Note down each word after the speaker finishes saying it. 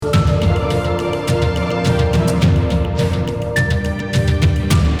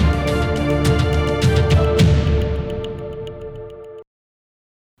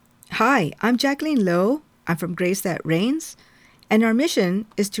Hi, I'm Jacqueline Lowe. I'm from Grace That Reigns, and our mission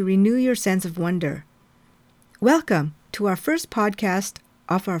is to renew your sense of wonder. Welcome to our first podcast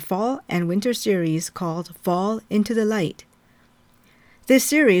of our fall and winter series called Fall into the Light. This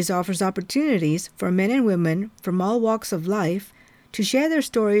series offers opportunities for men and women from all walks of life to share their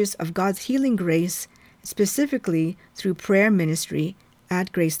stories of God's healing grace, specifically through prayer ministry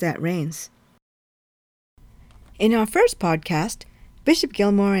at Grace That Reigns. In our first podcast, Bishop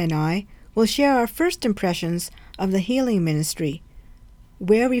Gilmore and I will share our first impressions of the healing ministry,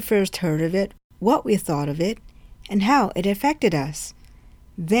 where we first heard of it, what we thought of it, and how it affected us.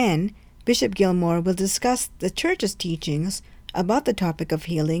 Then, Bishop Gilmore will discuss the Church's teachings about the topic of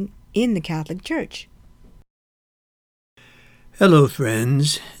healing in the Catholic Church. Hello,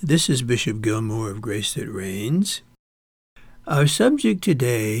 friends. This is Bishop Gilmore of Grace That Reigns. Our subject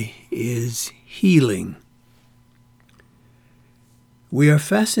today is healing. We are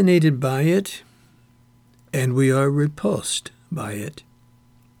fascinated by it, and we are repulsed by it.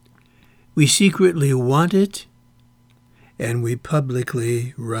 We secretly want it, and we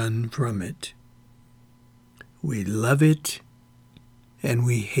publicly run from it. We love it, and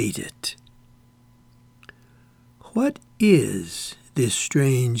we hate it. What is this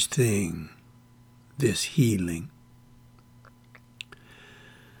strange thing, this healing?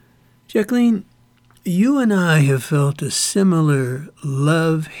 Jacqueline, you and I have felt a similar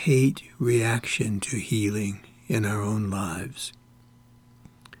love-hate reaction to healing in our own lives.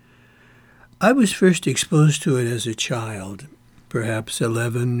 I was first exposed to it as a child, perhaps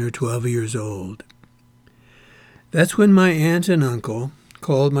 11 or 12 years old. That's when my aunt and uncle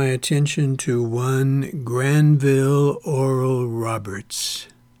called my attention to one Granville Oral Roberts.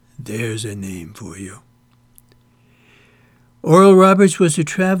 There's a name for you. Oral Roberts was a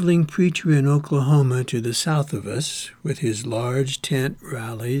traveling preacher in Oklahoma to the south of us with his large tent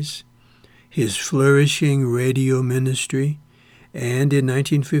rallies, his flourishing radio ministry, and in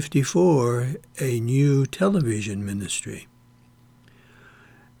 1954, a new television ministry.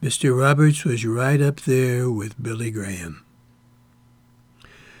 Mr. Roberts was right up there with Billy Graham.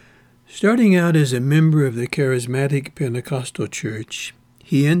 Starting out as a member of the Charismatic Pentecostal Church,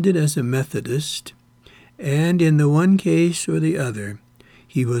 he ended as a Methodist, and in the one case or the other,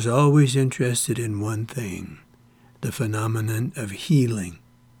 he was always interested in one thing, the phenomenon of healing.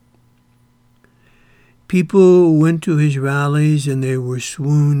 People went to his rallies and they were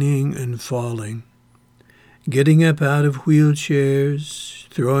swooning and falling, getting up out of wheelchairs,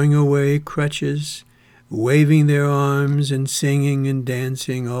 throwing away crutches, waving their arms and singing and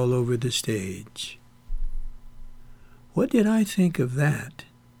dancing all over the stage. What did I think of that?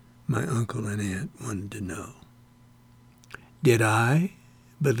 My uncle and aunt wanted to know. Did I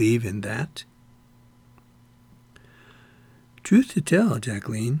believe in that? Truth to tell,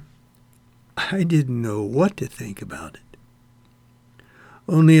 Jacqueline, I didn't know what to think about it.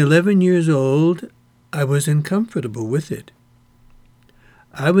 Only 11 years old, I was uncomfortable with it.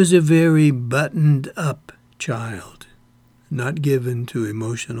 I was a very buttoned-up child, not given to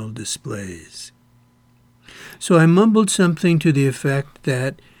emotional displays. So I mumbled something to the effect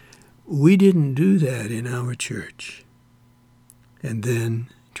that we didn't do that in our church, and then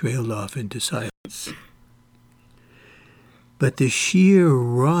trailed off into silence. But the sheer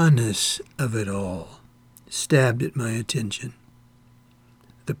rawness of it all stabbed at my attention.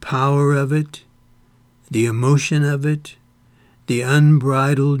 The power of it, the emotion of it, the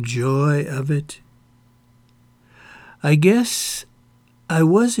unbridled joy of it. I guess I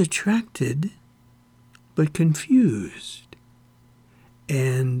was attracted, but confused,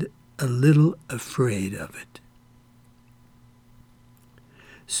 and a little afraid of it.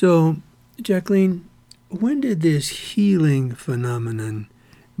 So, Jacqueline, when did this healing phenomenon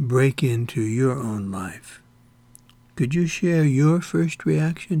break into your own life? Could you share your first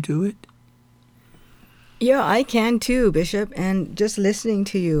reaction to it? Yeah, I can too, Bishop, and just listening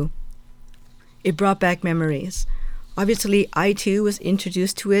to you, it brought back memories. Obviously, I too was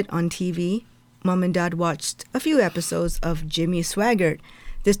introduced to it on TV. Mom and Dad watched a few episodes of Jimmy Swaggart.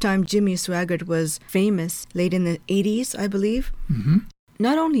 This time, Jimmy Swaggart was famous late in the 80s, I believe. Mm-hmm.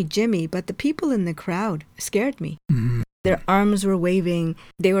 Not only Jimmy, but the people in the crowd scared me. Mm-hmm. Their arms were waving.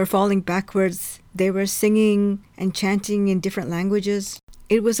 They were falling backwards. They were singing and chanting in different languages.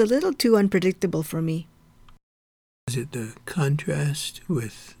 It was a little too unpredictable for me. Is it the contrast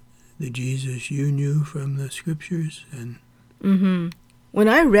with the Jesus you knew from the scriptures? When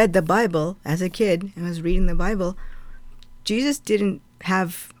I read the Bible as a kid, I was reading the Bible, Jesus didn't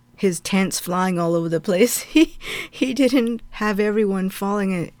have his tents flying all over the place. He didn't have everyone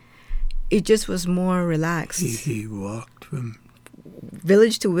falling. It just was more relaxed. He walked from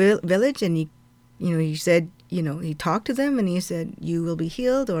village to village, and he said, he talked to them and he said, you will be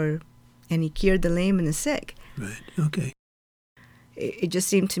healed, and he cured the lame and the sick. Right. Okay. It just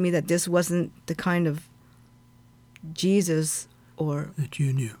seemed to me that this wasn't the kind of Jesus that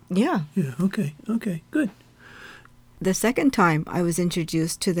you knew. Yeah. Yeah. Okay. Good. The second time I was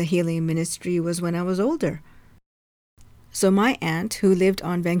introduced to the healing ministry was when I was older. So my aunt, who lived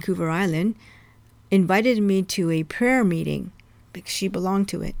on Vancouver Island, invited me to a prayer meeting because she belonged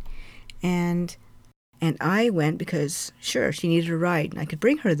to it. And I went because, sure, she needed a ride and I could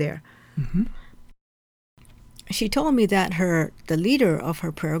bring her there. Mm-hmm. She told me that the leader of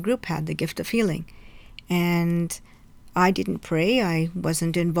her prayer group had the gift of healing. And I didn't pray. I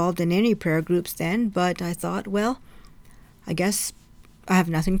wasn't involved in any prayer groups then, but I thought, well, I guess I have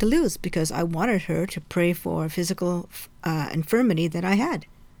nothing to lose because I wanted her to pray for a physical infirmity that I had.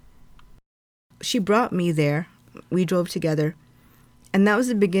 She brought me there. We drove together. And that was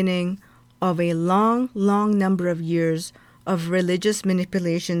the beginning of a long, long number of years of religious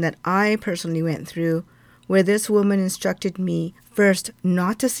manipulation that I personally went through, where this woman instructed me, first,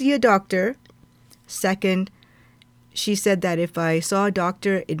 not to see a doctor. Second, she said that if I saw a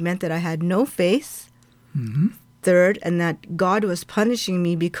doctor, it meant that I had no faith. Mm-hmm. Third, and that God was punishing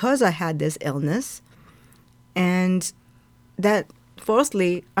me because I had this illness. And that,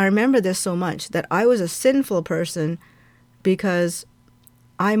 fourthly, I remember this so much, that I was a sinful person because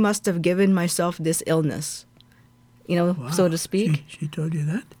I must have given myself this illness, Wow. so to speak. She told you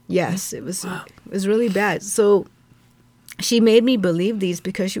that? Yes, it was really bad. So she made me believe these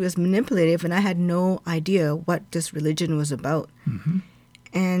because she was manipulative, and I had no idea what this religion was about. Mm-hmm.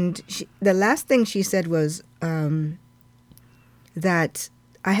 And the last thing she said was that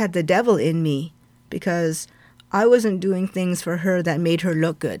I had the devil in me because I wasn't doing things for her that made her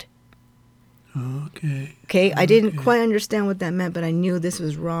look good. Okay. I didn't quite understand what that meant, but I knew this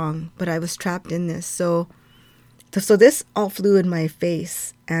was wrong. But I was trapped in this. So this all flew in my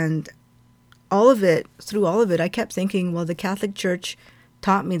face. And through all of it, I kept thinking, well, the Catholic Church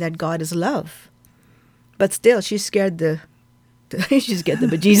taught me that God is love. But still, she scared the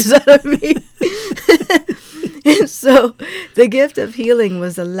bejesus out of me. And so the gift of healing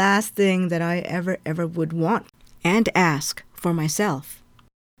was the last thing that I ever would want and ask for myself.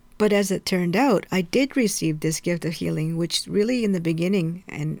 But as it turned out, I did receive this gift of healing, which really in the beginning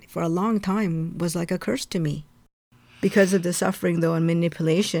and for a long time was like a curse to me. Because of the suffering, though, and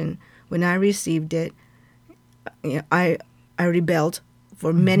manipulation, when I received it, I rebelled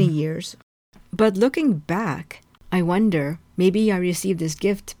for many years. But looking back, I wonder, maybe I received this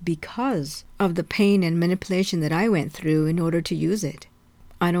gift because of the pain and manipulation that I went through in order to use it.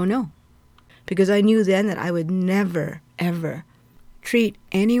 I don't know. Because I knew then that I would never, ever treat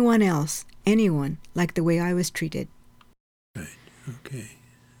anyone, like the way I was treated. Right. Okay.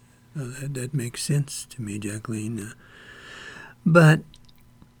 Well, that makes sense to me, Jacqueline. But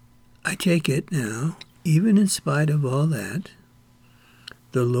I take it now, even in spite of all that,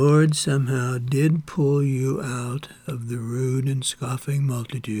 the Lord somehow did pull you out of the rude and scoffing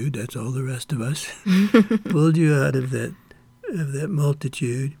multitude. That's all the rest of us. Pulled you out of that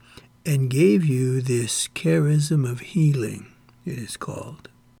multitude and gave you this charism of healing, it is called.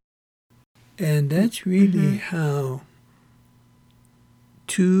 And that's really how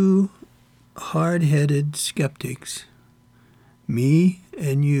two hard-headed skeptics, me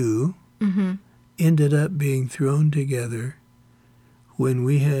and you, ended up being thrown together when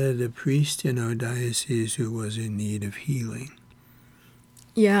we had a priest in our diocese who was in need of healing.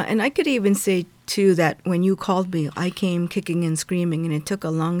 Yeah, and I could even say, too, that when you called me, I came kicking and screaming, and it took a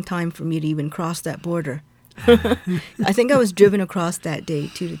long time for me to even cross that border. I think I was driven across that day,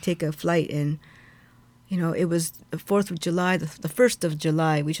 too, to take a flight, and, it was the 4th of July, the 1st of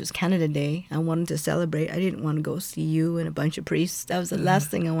July, which was Canada Day. I wanted to celebrate. I didn't want to go see you and a bunch of priests. That was the last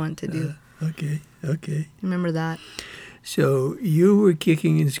thing I wanted to do. Okay. Remember that? So you were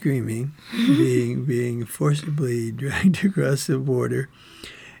kicking and screaming, being forcibly dragged across the border,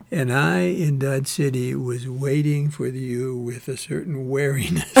 and I, in Dodge City, was waiting for you with a certain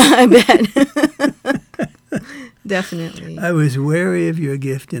wariness. I bet. Definitely. I was wary of your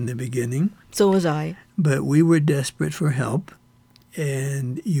gift in the beginning. So was I. But we were desperate for help,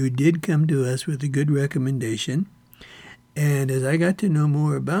 and you did come to us with a good recommendation. And as I got to know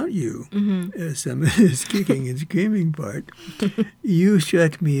more about you, some of this kicking and screaming part, you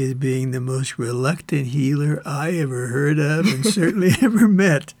struck me as being the most reluctant healer I ever heard of and certainly ever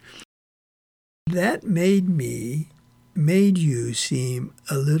met. That made you seem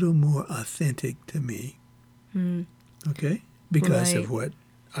a little more authentic to me. Okay? Because of what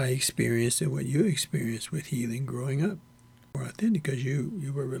I experienced and what you experienced with healing growing up. more authentic because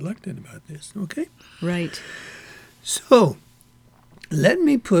you were reluctant about this. Okay? Right. So, let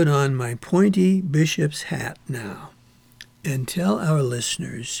me put on my pointy bishop's hat now and tell our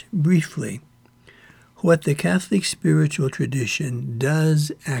listeners briefly what the Catholic spiritual tradition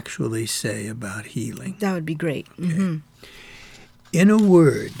does actually say about healing. That would be great. Okay. Mm-hmm. In a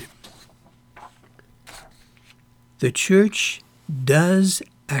word, the Church does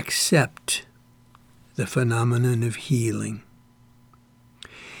accept the phenomenon of healing.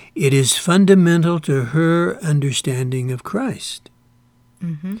 It is fundamental to her understanding of Christ.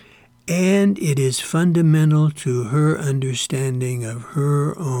 Mm-hmm. And it is fundamental to her understanding of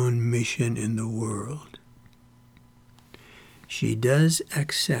her own mission in the world. She does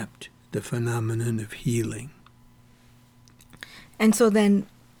accept the phenomenon of healing. And so then,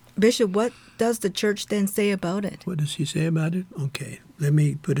 Bishop, what does the Church then say about it? What does she say about it? Okay, let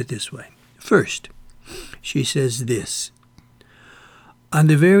me put it this way. First, she says this: on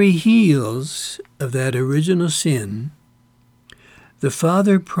the very heels of that original sin, the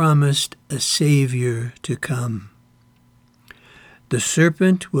Father promised a Savior to come. The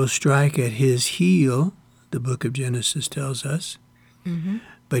serpent will strike at his heel, the book of Genesis tells us,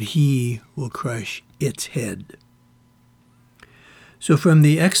 but he will crush its head. So from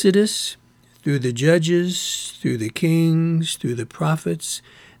the Exodus, through the Judges, through the Kings, through the prophets,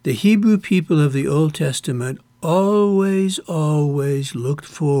 the Hebrew people of the Old Testament always looked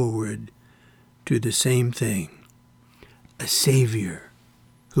forward to the same thing: a Savior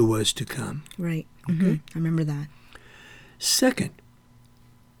who was to come. Right. Okay. Mm-hmm. I remember that. Second,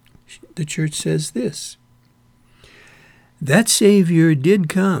 the Church says this: that Savior did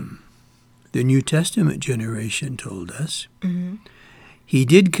come. The New Testament generation told us. Mm-hmm. He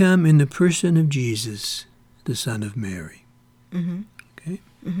did come in the person of Jesus, the Son of Mary. Mm-hmm. Okay?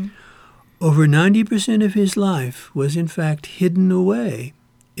 Mm-hmm. Over 90% of his life was in fact hidden away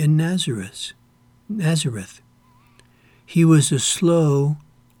in Nazareth. He was a slow,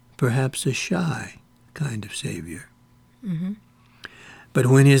 perhaps a shy kind of Savior. Mm-hmm. But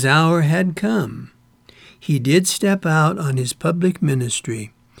when his hour had come, he did step out on his public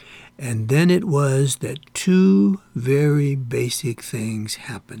ministry, and then it was that two very basic things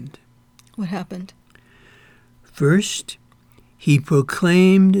happened. What happened? First, he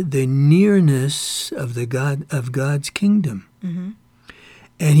proclaimed the nearness of God's kingdom. Mm-hmm.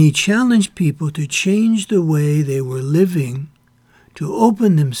 And he challenged people to change the way they were living to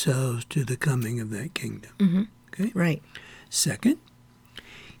open themselves to the coming of that kingdom. Mm-hmm. Okay? Right. Second,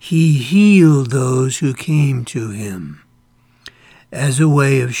 he healed those who came to him as a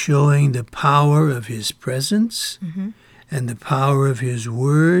way of showing the power of his presence and the power of his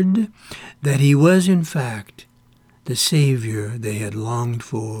word, that he was in fact the Savior they had longed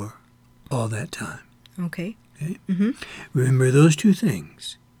for all that time. Okay. Okay? Mm-hmm. Remember those two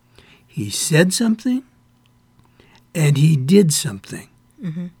things. He said something and he did something.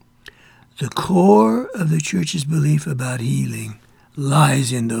 Mm-hmm. The core of the Church's belief about healing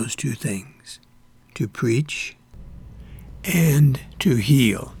lies in those two things: to preach and to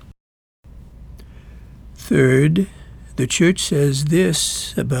heal. Third, the Church says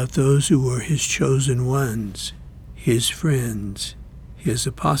this about those who were his chosen ones, his friends, his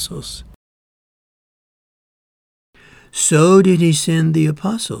apostles. So did he send the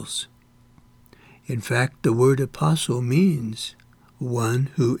apostles. In fact, the word apostle means one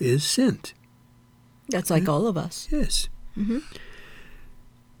who is sent. That's like all of us. Yes. Mm-hmm.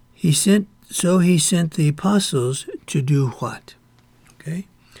 He sent the apostles to do what? Okay?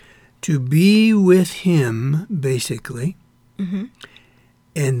 To be with him, basically. Mm-hmm.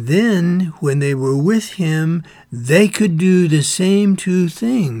 And then, when they were with him, they could do the same two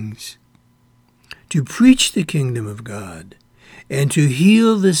things: to preach the kingdom of God and to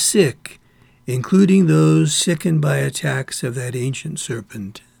heal the sick, including those sickened by attacks of that ancient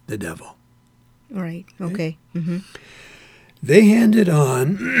serpent, the devil. Right. Okay. Mm-hmm. They handed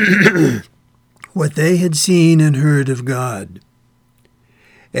on what they had seen and heard of God,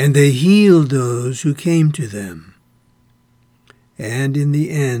 and they healed those who came to them. And in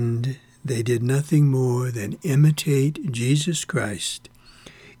the end, they did nothing more than imitate Jesus Christ,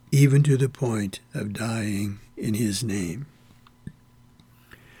 even to the point of dying in his name.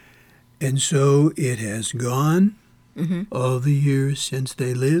 And so it has gone all the years since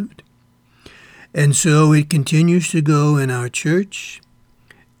they lived. And so it continues to go in our church.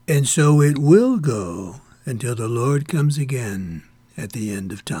 And so it will go until the Lord comes again at the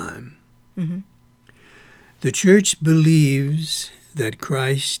end of time. Mm-hmm. The Church believes that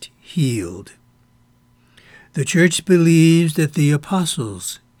Christ healed. The Church believes that the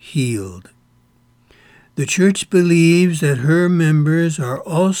apostles healed. The church believes that her members are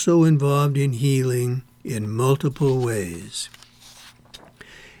also involved in healing in multiple ways.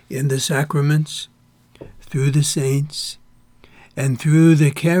 In the sacraments, through the saints, and through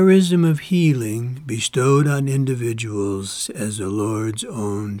the charism of healing bestowed on individuals as the Lord's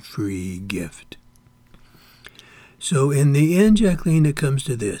own free gift. So in the end, Jacqueline, it comes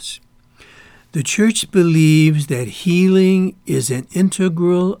to this. The church believes that healing is an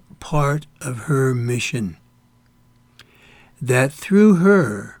integral part of her mission. That through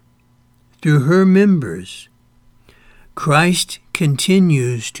her members, Christ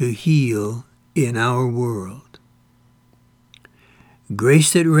continues to heal in our world.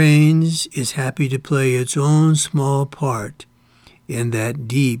 Grace That Reigns is happy to play its own small part in that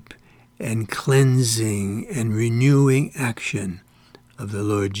deep and cleansing and renewing action of the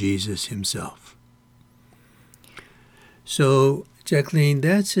Lord Jesus himself. So, Jacqueline,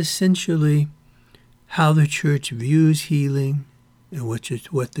 that's essentially how the church views healing and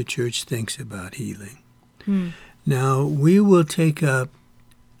what the church thinks about healing. Now, we will take up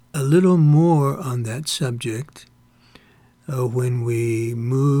a little more on that subject when we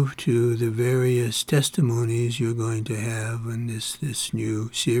move to the various testimonies you're going to have in this new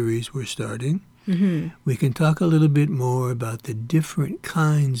series we're starting. We can talk a little bit more about the different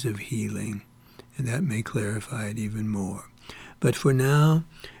kinds of healing, and that may clarify it even more. But for now,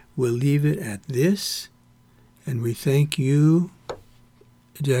 we'll leave it at this, and we thank you,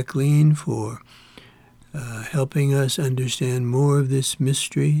 Jacqueline, for helping us understand more of this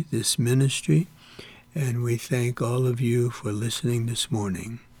mystery, this ministry, and we thank all of you for listening this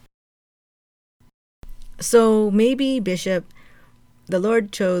morning. So maybe, Bishop, the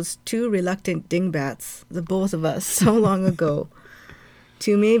Lord chose two reluctant dingbats, the both of us, so long ago,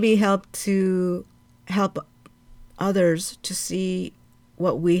 to maybe help others to see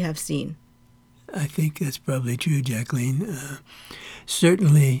what we have seen. I think that's probably true, Jacqueline.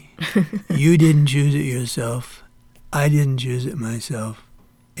 Certainly, you didn't choose it yourself. I didn't choose it myself.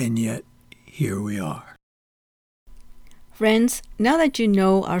 And yet, here we are. Friends, now that you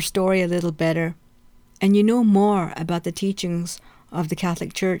know our story a little better, and you know more about the teachings of the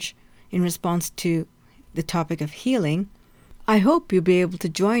Catholic Church in response to the topic of healing, I hope you'll be able to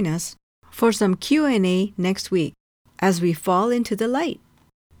join us for some Q&A next week as we fall into the light.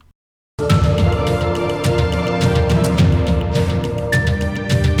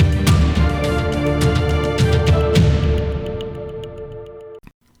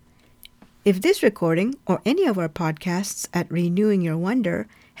 If this recording or any of our podcasts at Renewing Your Wonder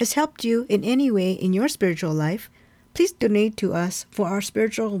has helped you in any way in your spiritual life, please donate to us for our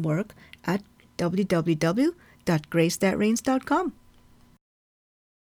spiritual work at www.gracethatreigns.com.